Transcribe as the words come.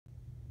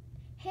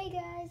Hey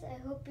guys,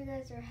 I hope you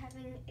guys are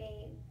having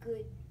a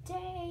good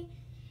day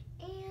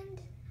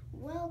and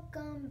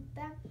welcome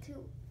back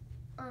to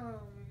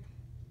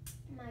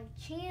my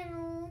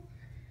channel.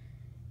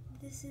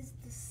 This is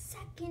the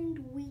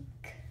second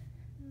week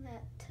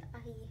that I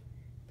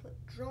put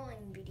drawing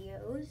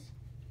videos,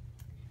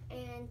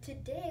 and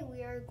today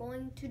we are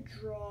going to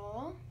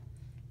draw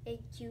a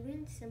cute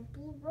and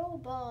simple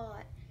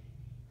robot.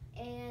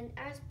 And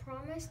as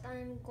promised,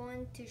 I'm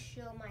going to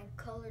show my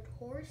colored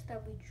horse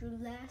that we drew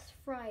last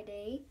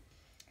Friday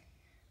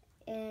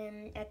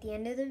at the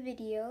end of the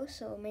video,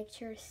 so make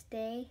sure to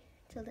stay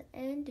till the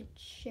end to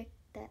check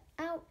that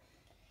out.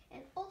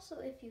 And also,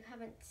 if you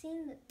haven't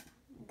seen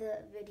the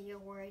video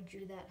where I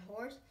drew that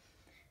horse,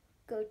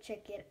 go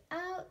check it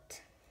out.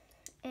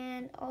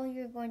 And all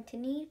you're going to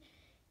need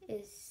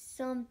is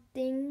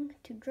something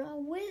to draw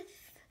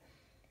with,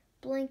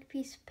 blank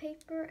piece of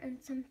paper,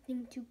 and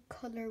something to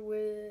color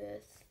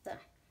with.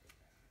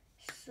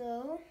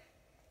 So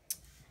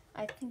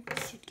I think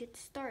we should get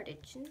started,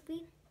 shouldn't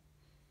we?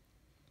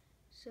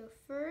 So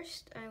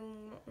first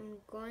I'm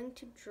going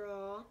to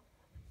draw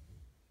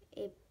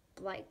a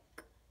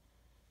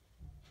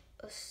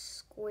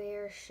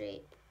square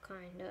shape,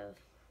 kind of.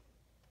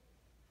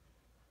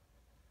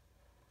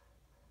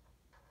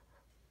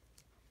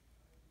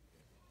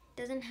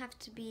 Doesn't have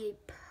to be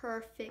a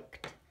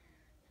perfect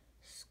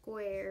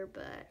square,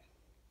 but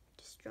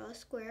just draw a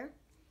square.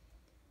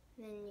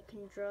 Then you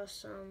can draw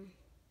some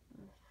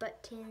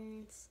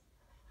buttons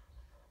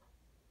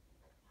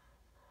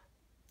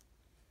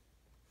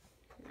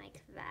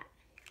like that.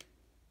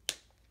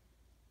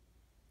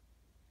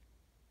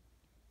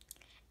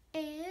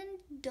 And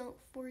don't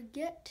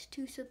forget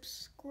to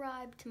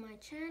subscribe to my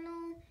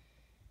channel,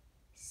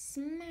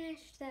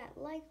 smash that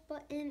like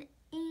button,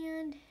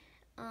 and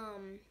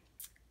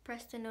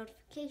press the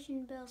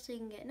notification bell so you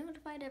can get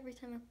notified every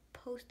time I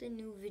post a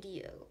new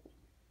video,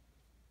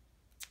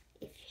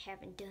 if you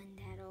haven't done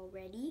that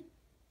already.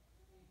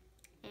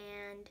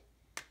 And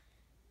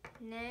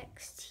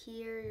next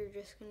here,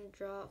 you're just going to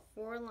draw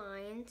 4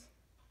 lines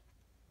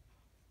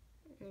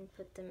and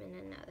put them in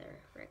another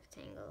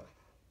rectangle.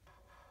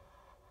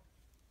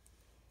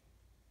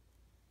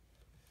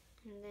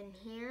 And then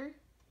here,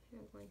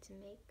 I'm going to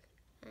make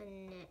a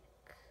neck,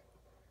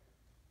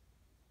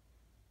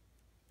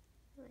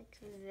 like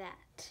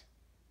that.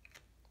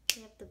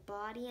 We have the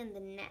body and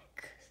the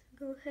neck.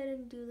 So go ahead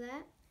and do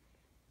that.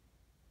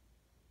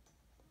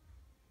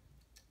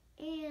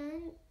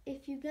 And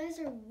if you guys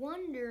are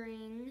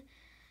wondering,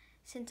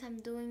 since I'm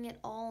doing it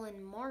all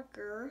in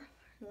marker,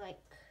 like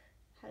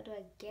how do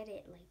I get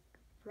it like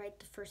right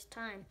the first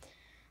time?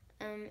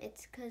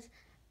 It's because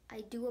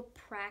I do a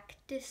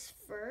practice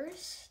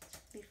first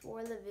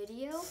before the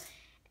video,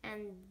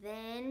 and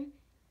then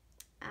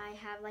I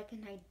have like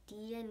an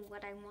idea in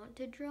what I want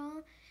to draw,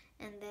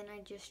 and then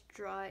I just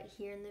draw it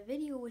here in the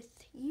video with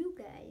you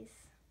guys.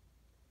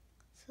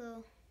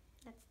 So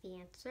that's the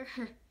answer.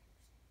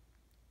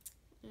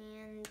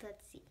 And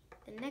let's see,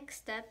 the next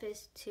step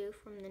is to,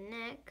 from the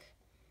neck,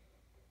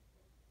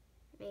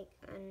 make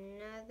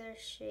another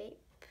shape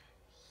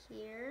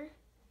here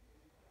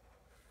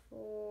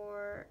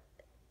for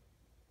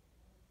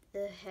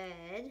the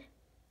head,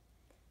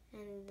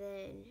 and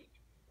then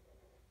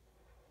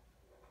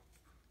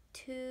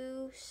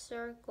 2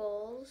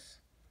 circles,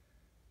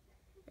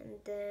 and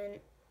then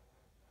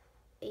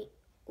a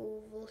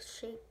oval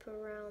shape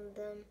around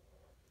them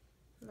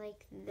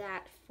like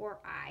that for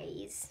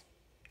eyes.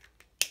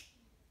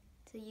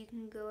 So you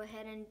can go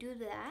ahead and do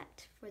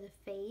that for the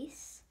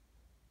face.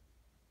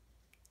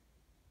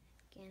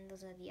 Again,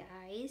 those are the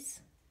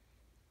eyes.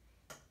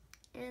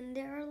 And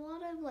there are a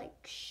lot of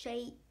like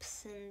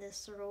shapes in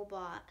this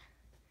robot,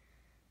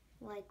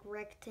 like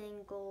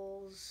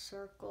rectangles,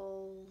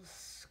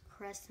 circles,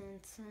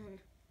 crescents, and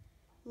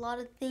a lot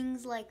of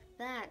things like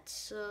that.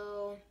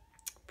 So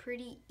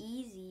pretty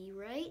easy,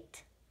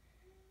 right?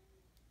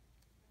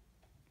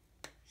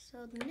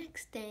 So the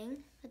next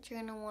thing that you're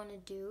gonna want to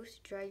do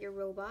to draw your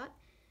robot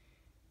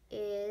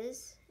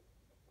is,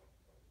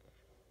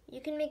 you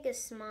can make a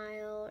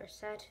smile or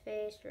sad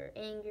face or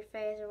angry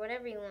face or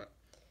whatever you want.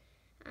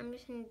 I'm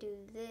just gonna do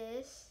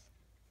this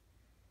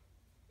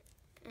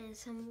and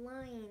some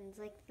lines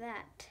like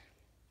that.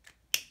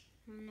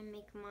 I'm gonna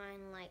make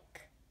mine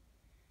like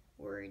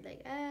word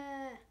like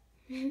ah.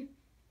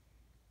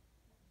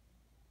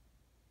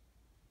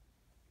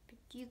 But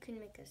you can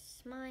make a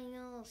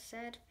smile, a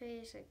sad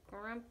face, a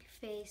grumpy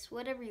face,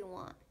 whatever you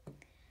want.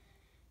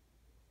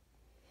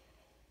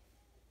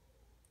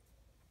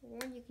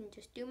 Or you can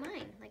just do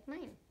mine, like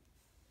mine.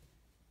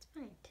 It's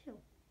fine too.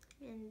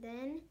 And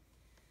then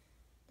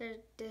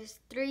there's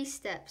 3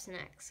 steps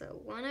next. So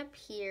 1 up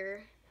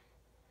here,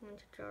 I'm going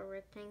to draw a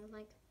rectangle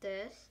like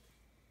this.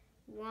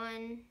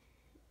 1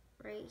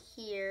 right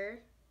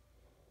here,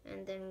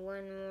 and then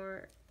 1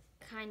 more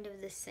kind of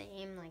the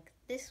same, like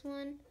this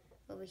one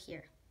over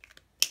here.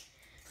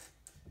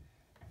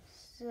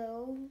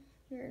 So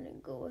you're gonna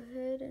go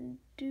ahead and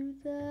do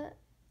that.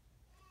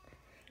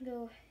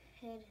 Go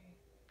ahead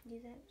and do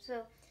that.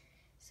 So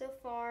So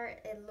far,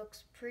 it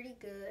looks pretty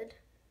good.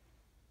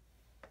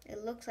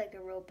 It looks like a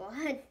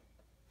robot.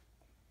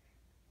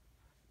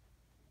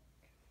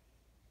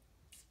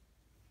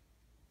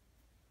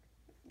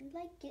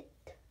 Like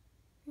it.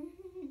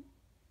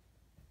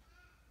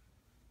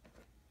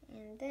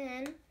 And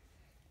then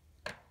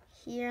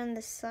here on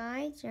the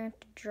sides, you have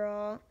to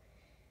draw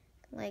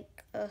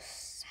like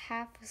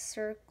half a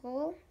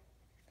circle,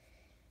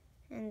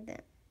 and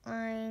then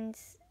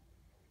lines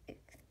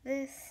like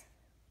this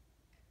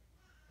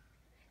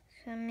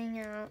coming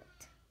out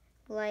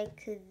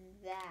like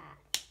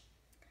that.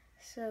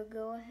 So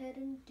go ahead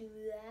and do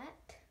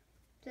that.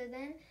 So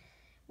then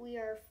we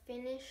are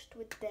finished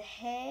with the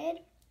head.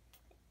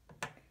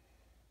 I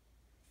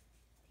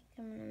think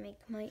I'm gonna make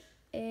my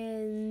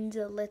ends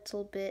a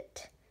little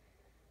bit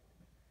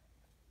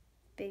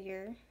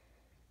bigger.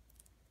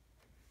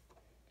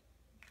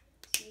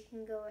 So you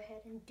can go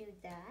ahead and do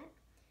that.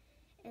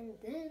 And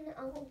then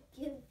I'll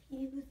give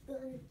you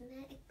the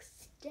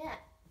next step.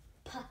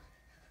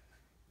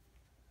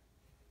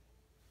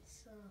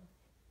 So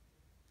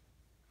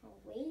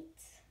I'll wait.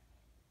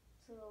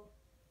 So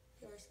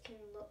yours can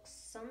look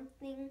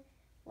something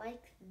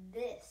like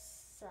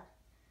this.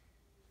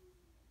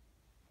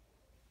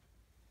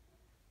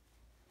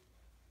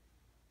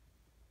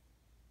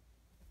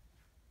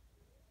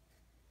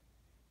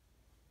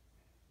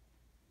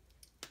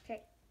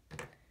 Okay, I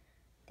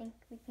think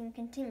we can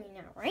continue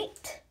now,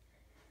 right?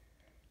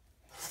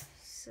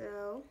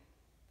 So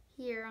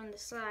here on the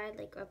side,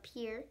 like up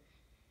here,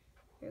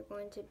 you're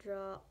going to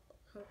draw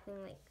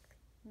something like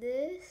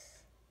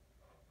this.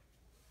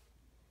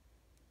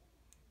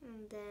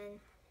 And then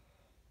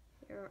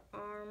your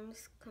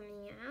arms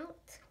coming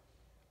out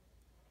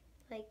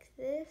like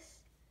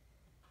this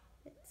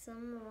with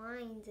some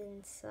lines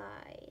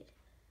inside.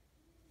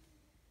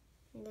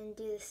 And then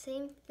do the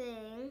same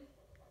thing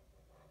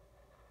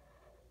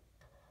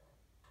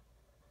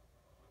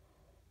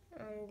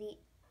on the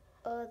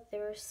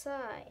other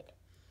side.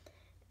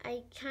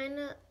 I kind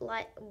of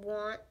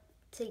want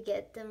to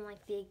get them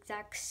like the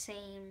exact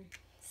same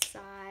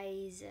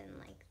size and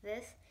like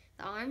this,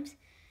 the arms,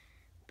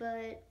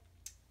 but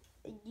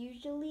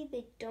usually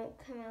they don't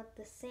come out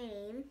the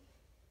same,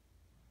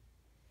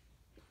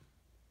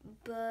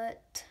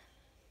 but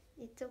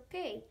it's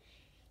okay.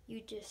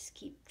 You just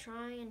keep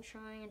trying and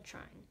trying and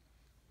trying.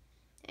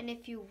 And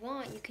if you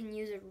want, you can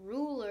use a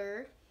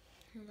ruler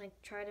and like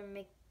try to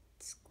make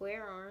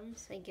square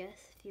arms, I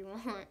guess, if you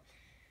want.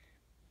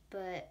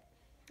 But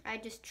I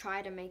just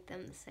try to make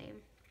them the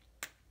same.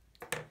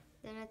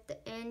 Then at the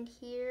end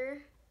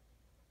here,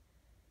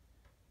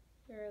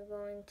 you're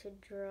going to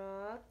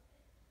draw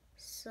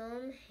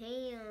some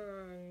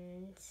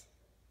hands.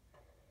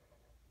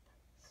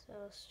 So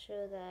I'll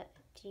show that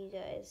to you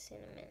guys in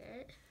a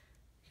minute.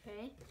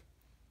 Okay.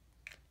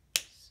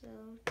 So,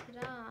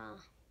 ta-da!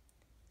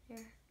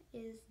 There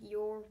is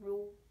your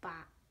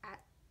robot.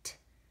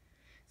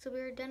 So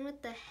we're done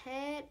with the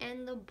head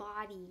and the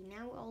body.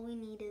 Now all we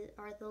need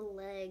are the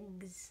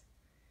legs.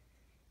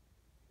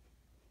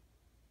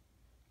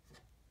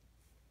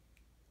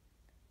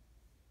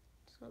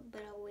 So,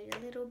 but I'll wait a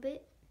little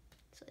bit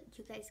so that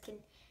you guys can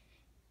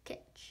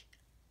catch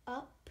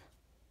up.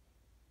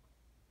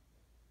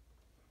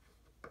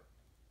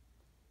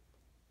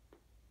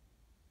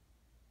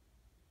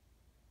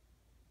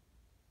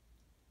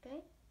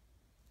 Okay.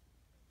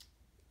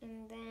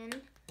 And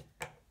then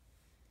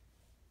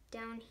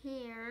down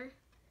here,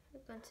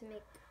 we're going to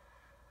make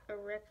a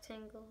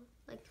rectangle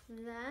like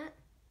that.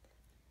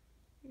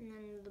 And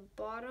then the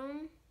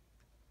bottom,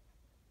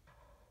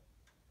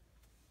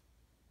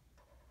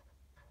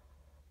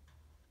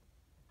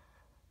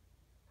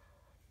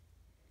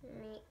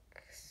 make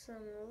some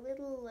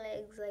little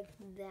legs like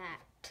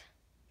that.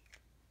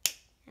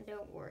 And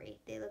don't worry,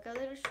 they look a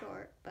little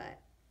short, but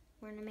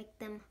we're gonna make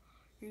them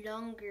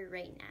longer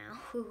right now.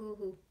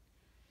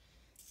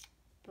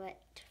 But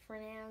for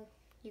now,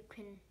 you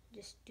can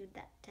just do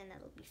that and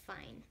that'll be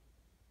fine.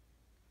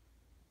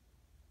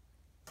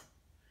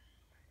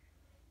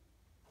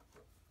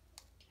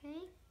 Okay,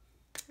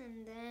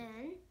 and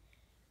then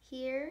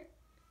here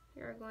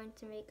you're going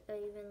to make an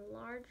even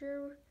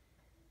larger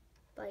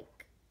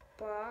like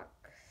box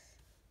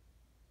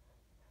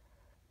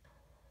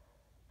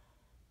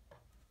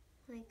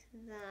like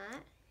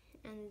that,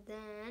 and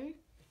then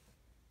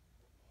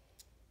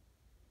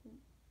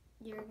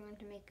you're going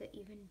to make an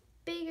even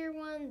bigger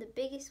one, the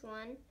biggest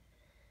one,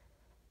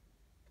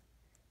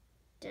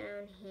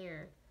 down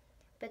here.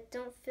 But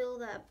don't fill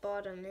that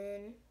bottom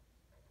in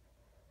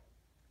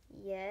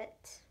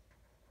yet,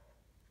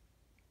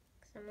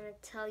 because I'm going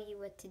to tell you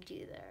what to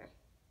do there.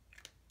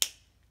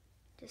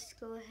 Just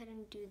go ahead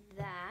and do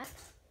that.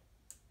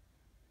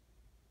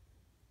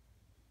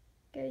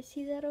 Guys,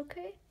 see that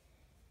okay?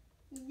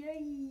 Yay,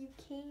 you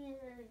can. You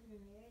guys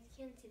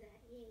can see that.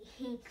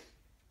 Yay.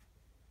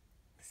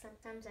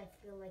 Sometimes I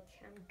feel like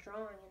I'm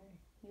drawing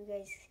and you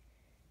guys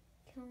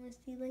can only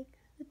see like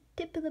the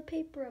tip of the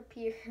paper up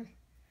here.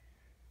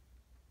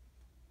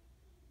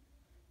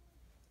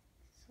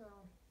 So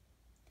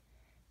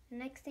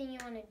Next thing you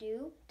want to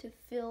do to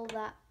fill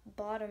that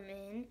bottom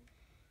in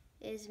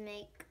is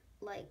make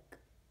like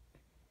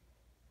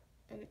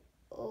an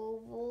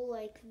oval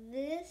like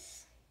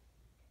this.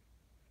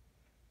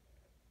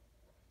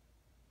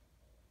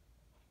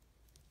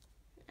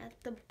 At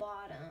the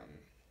bottom.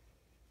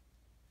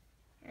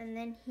 And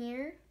then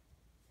here,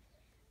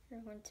 we're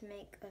going to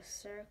make a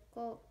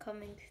circle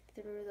coming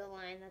through the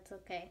line. That's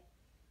okay.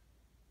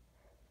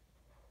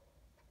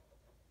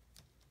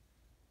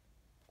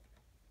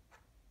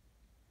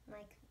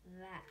 Like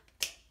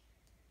that.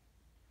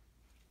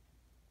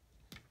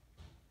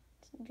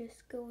 So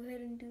just go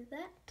ahead and do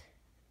that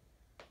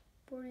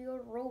for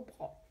your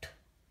robot.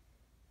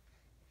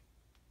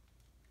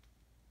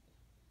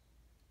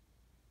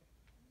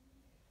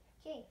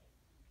 Okay,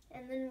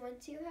 and then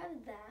once you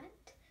have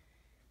that,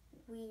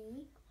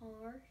 we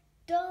are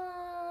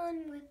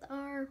done with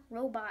our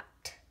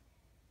robot.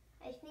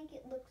 I think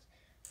it looks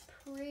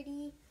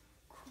pretty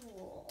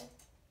cool.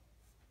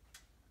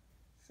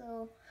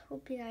 So,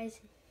 hope you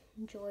guys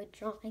enjoyed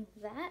drawing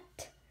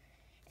that.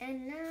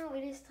 And now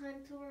it is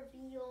time to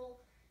reveal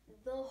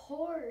the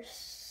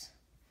horse.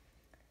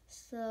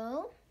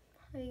 So,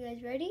 are you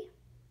guys ready?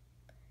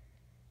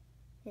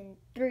 In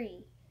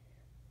 3,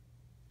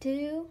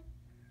 2,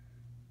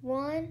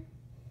 1,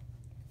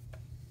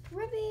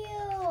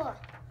 reveal!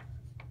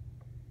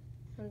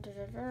 Dun, dun,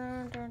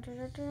 dun, dun, dun,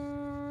 dun,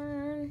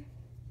 dun.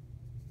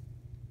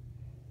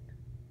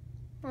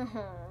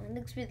 It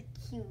looks really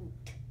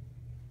cute.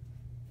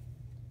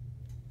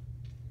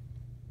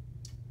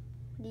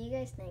 Do you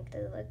guys think?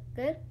 Does it look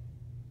good?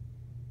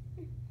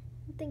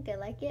 I think I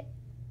like it.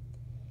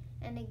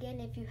 And again,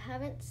 if you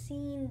haven't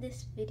seen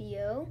this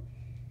video,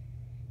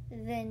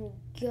 then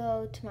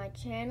go to my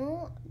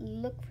channel,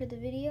 look for the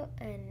video,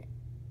 and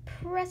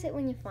press it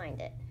when you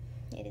find it.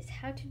 It is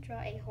how to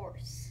draw a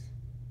horse.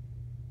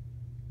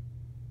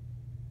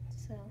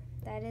 So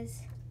that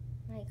is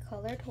my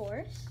colored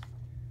horse.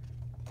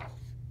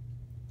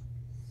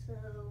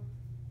 So,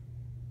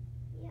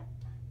 yep.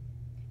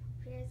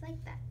 Hope you guys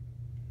like that.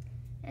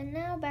 And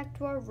now back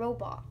to our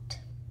robot.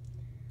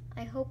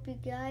 I hope you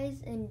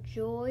guys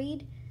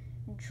enjoyed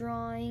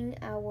drawing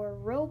our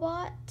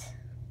robot.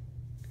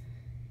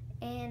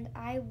 And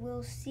I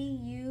will see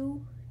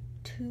you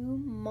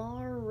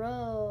tomorrow.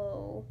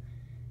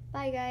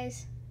 Bye,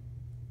 guys.